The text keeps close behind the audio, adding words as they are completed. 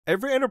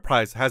Every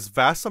enterprise has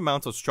vast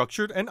amounts of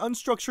structured and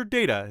unstructured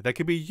data that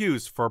can be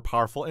used for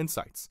powerful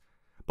insights,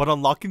 but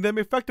unlocking them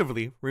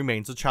effectively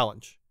remains a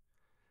challenge.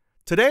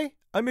 Today,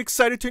 I'm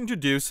excited to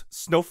introduce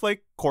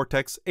Snowflake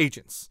Cortex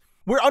Agents,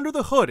 where under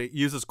the hood it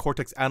uses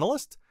Cortex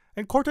Analyst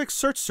and Cortex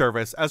Search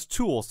Service as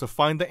tools to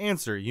find the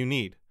answer you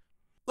need.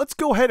 Let's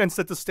go ahead and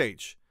set the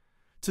stage.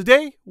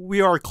 Today,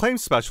 we are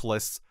claims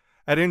specialists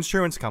at an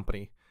insurance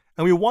company,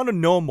 and we want to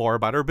know more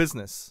about our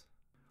business.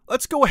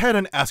 Let's go ahead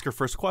and ask our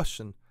first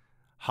question.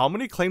 How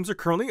many claims are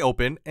currently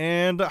open,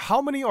 and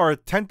how many are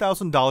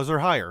 $10,000 or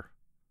higher?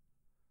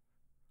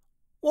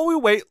 While we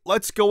wait,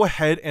 let's go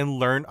ahead and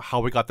learn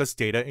how we got this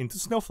data into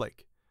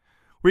Snowflake.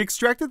 We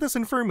extracted this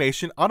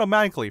information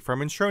automatically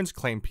from insurance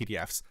claim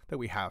PDFs that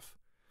we have.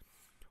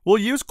 We'll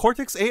use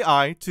Cortex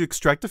AI to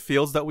extract the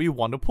fields that we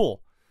want to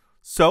pull.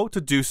 So, to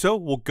do so,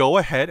 we'll go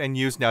ahead and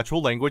use natural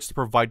language to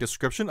provide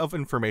description of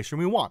information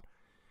we want.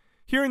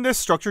 Here in this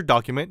structured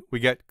document,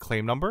 we get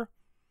claim number,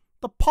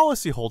 the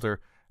policyholder,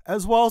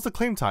 as well as the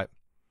claim type.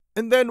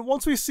 And then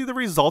once we see the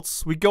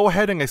results, we go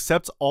ahead and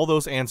accept all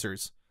those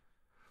answers.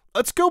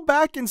 Let's go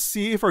back and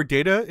see if our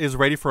data is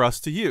ready for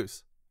us to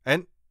use.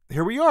 And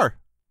here we are.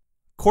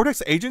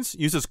 Cortex Agents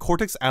uses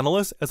Cortex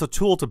Analyst as a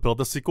tool to build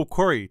a SQL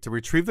query to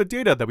retrieve the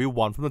data that we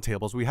want from the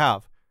tables we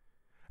have.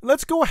 And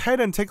let's go ahead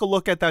and take a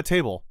look at that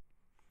table.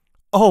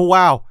 Oh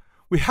wow,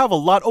 we have a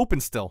lot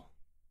open still.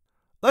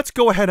 Let's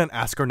go ahead and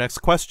ask our next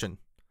question.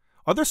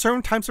 Are there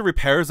certain types of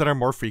repairs that are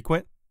more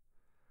frequent?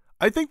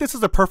 I think this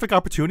is a perfect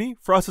opportunity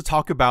for us to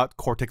talk about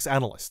Cortex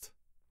Analyst.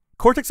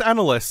 Cortex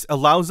Analyst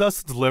allows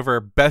us to deliver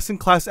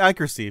best-in-class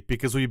accuracy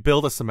because we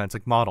build a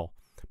semantic model,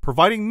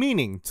 providing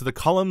meaning to the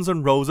columns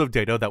and rows of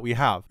data that we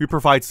have. We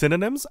provide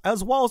synonyms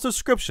as well as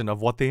description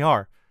of what they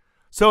are.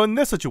 So in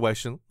this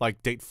situation,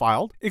 like date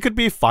filed, it could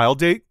be file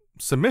date,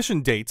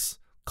 submission dates,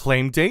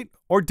 claim date,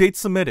 or date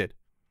submitted.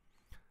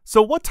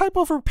 So what type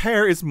of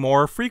repair is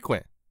more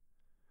frequent?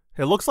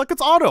 It looks like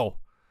it's auto.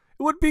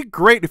 It would be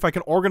great if I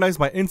can organize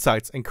my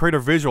insights and create a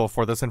visual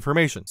for this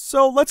information.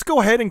 So let's go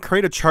ahead and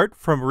create a chart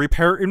from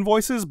repair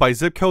invoices by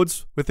zip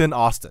codes within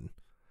Austin.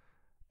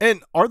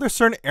 And are there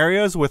certain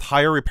areas with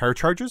higher repair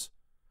charges?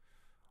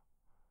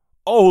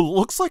 Oh,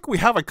 looks like we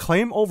have a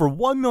claim over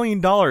 $1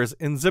 million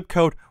in zip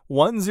code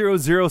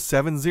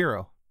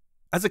 10070.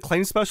 As a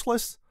claim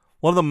specialist,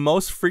 one of the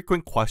most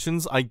frequent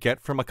questions I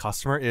get from a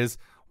customer is,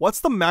 what's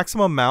the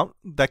maximum amount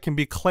that can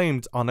be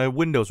claimed on a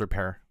Windows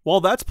repair? While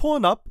that's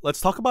pulling up,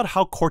 let's talk about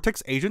how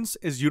Cortex Agents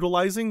is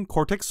utilizing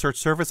Cortex Search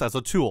Service as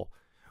a tool.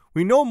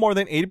 We know more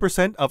than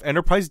 80% of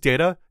enterprise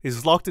data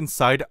is locked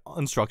inside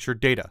unstructured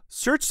data.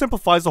 Search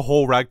simplifies the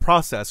whole RAG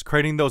process,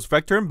 creating those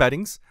vector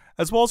embeddings,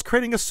 as well as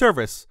creating a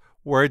service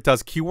where it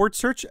does keyword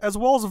search as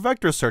well as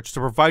vector search to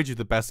provide you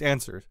the best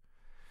answers.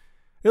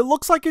 It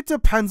looks like it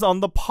depends on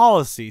the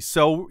policy,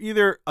 so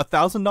either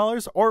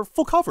 $1,000 or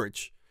full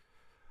coverage.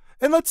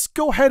 And let's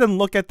go ahead and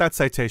look at that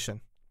citation.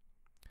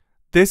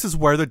 This is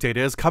where the data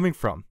is coming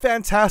from.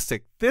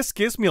 Fantastic. This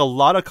gives me a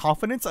lot of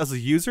confidence as a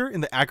user in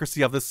the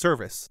accuracy of this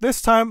service.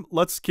 This time,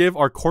 let's give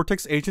our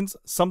Cortex Agents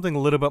something a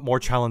little bit more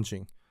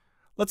challenging.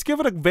 Let's give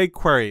it a vague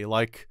query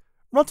like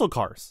rental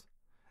cars.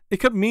 It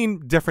could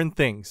mean different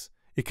things.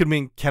 It could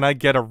mean, can I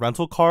get a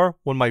rental car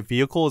when my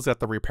vehicle is at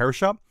the repair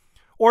shop?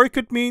 Or it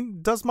could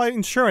mean, does my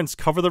insurance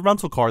cover the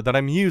rental car that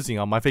I'm using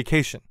on my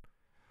vacation?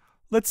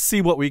 Let's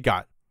see what we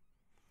got.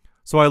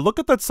 So I look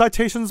at the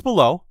citations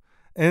below,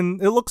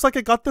 and it looks like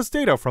it got this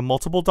data from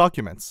multiple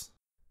documents.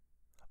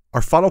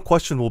 Our final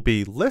question will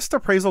be, list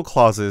appraisal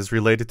clauses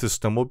related to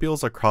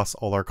snowmobiles across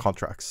all our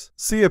contracts.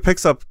 See, it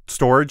picks up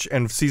storage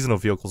and seasonal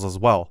vehicles as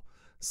well,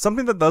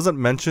 something that doesn't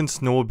mention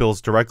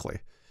snowmobiles directly.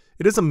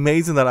 It is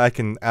amazing that I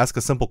can ask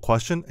a simple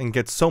question and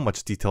get so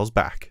much details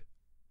back.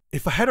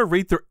 If I had to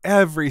read through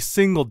every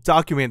single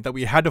document that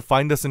we had to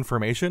find this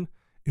information,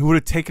 it would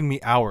have taken me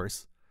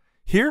hours.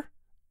 Here,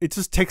 it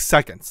just takes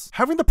seconds.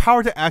 Having the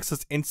power to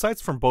access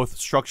insights from both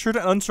structured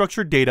and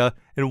unstructured data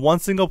in one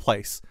single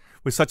place,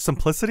 with such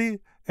simplicity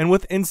and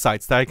with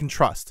insights that I can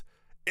trust.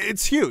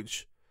 It's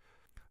huge.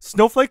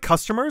 Snowflake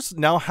customers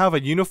now have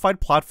a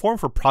unified platform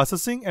for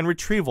processing and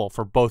retrieval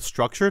for both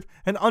structured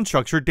and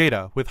unstructured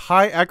data with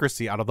high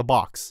accuracy out of the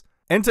box.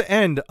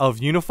 End-to-end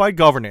of unified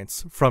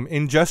governance from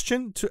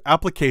ingestion to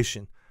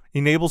application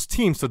enables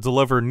teams to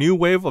deliver a new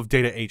wave of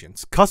data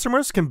agents.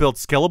 Customers can build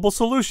scalable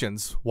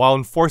solutions while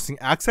enforcing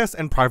access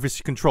and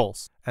privacy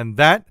controls. And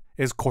that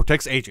is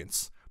Cortex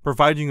Agents,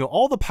 providing you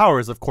all the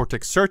powers of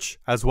Cortex Search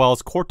as well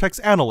as Cortex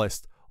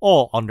Analyst,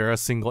 all under a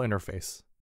single interface.